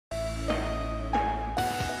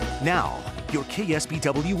Now, your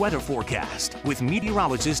KSBW weather forecast with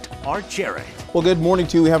meteorologist Art Jarrett. Well, good morning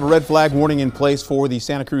to you. We have a red flag warning in place for the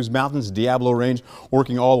Santa Cruz Mountains, Diablo Range,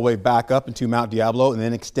 working all the way back up into Mount Diablo and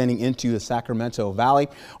then extending into the Sacramento Valley.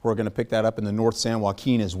 We're going to pick that up in the North San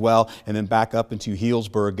Joaquin as well, and then back up into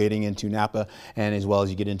Healdsburg, getting into Napa, and as well as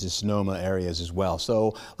you get into Sonoma areas as well.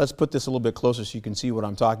 So let's put this a little bit closer so you can see what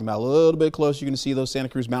I'm talking about. A little bit closer, you can see those Santa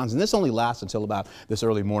Cruz Mountains, and this only lasts until about this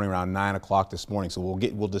early morning, around 9 o'clock this morning. So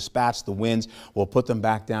we'll dispatch the winds. We'll put them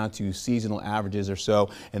back down to seasonal averages or so,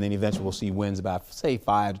 and then eventually we'll see winds about, say,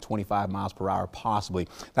 5 to 25 miles per hour possibly.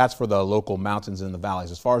 That's for the local mountains and the valleys.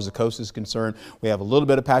 As far as the coast is concerned, we have a little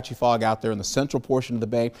bit of patchy fog out there in the central portion of the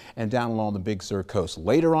bay and down along the Big Sur coast.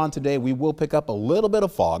 Later on today, we will pick up a little bit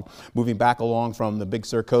of fog moving back along from the Big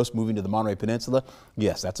Sur coast, moving to the Monterey Peninsula.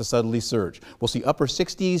 Yes, that's a southerly surge. We'll see upper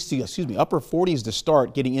 40s to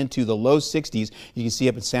start, getting into the low 60s. You can see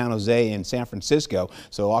up in San Jose and San Francisco.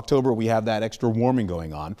 So October, we have that extra warming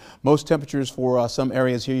going on. Most temperatures for some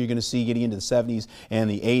areas here you're going to see getting into the 70s and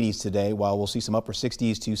the 80s today, while we'll see some upper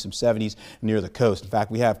 60s to some 70s near the coast. In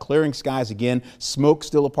fact, we have clearing skies again. Smoke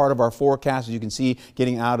still a part of our forecast, as you can see,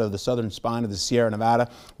 getting out of the southern spine of the Sierra Nevada.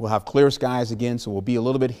 We'll have clear skies again, so we'll be a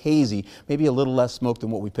little bit hazy, maybe a little less smoke than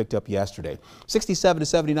what we picked up yesterday. 67 to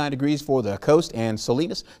 79 degrees for the coast and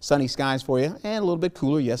Salinas. Sunny skies for you and a little bit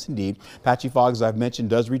cooler, yes indeed. Patchy fog, as I've mentioned,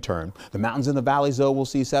 does return. The mountains and the valleys, though, we'll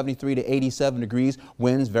see 73 to 87 degrees.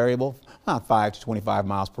 Winds variable, about 5 to 25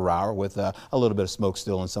 miles per hour, with a little bit of smoke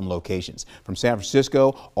still in some locations. From San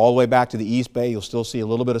Francisco all the way back to the East Bay, you'll still see a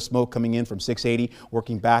little bit of smoke coming in from 680,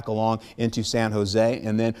 working back along into San Jose.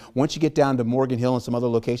 And then once you get down to Morgan Hill and some other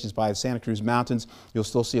locations by the Santa Cruz Mountains, you'll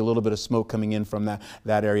still see a little bit of smoke coming in from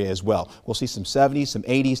that area as well. We'll see some 70s, some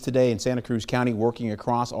 80s today in Santa Cruz County, working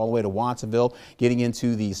across all the way to Watsonville. Getting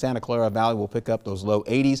into the Santa Clara Valley, we'll pick up those low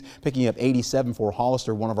 80s, picking up 87 for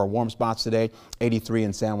Hollister, one of our warm spots today, 83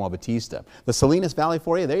 in San Juan Bautista. The Salinas Valley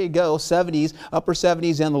for you, there you go, 70s, upper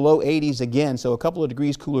 70s and the low 80s again, so a couple of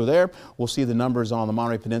degrees cooler there. We'll see the numbers on the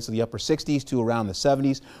Monterey Peninsula, the upper 60s to around the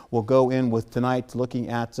 70s. We'll go in with tonight looking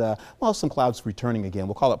at, well, some clouds returning again.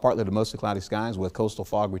 We'll call it partly to mostly cloudy skies with coastal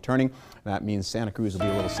fog returning. That means Santa Cruz will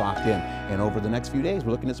be a little socked in. And over the next few days,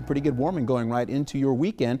 we're looking at some pretty good warming going right into your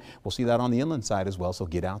weekend. We'll see that on the inland side as well, so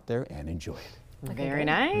get out there and enjoy it. Very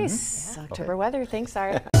nice. October weather. Thanks,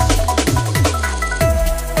 Art.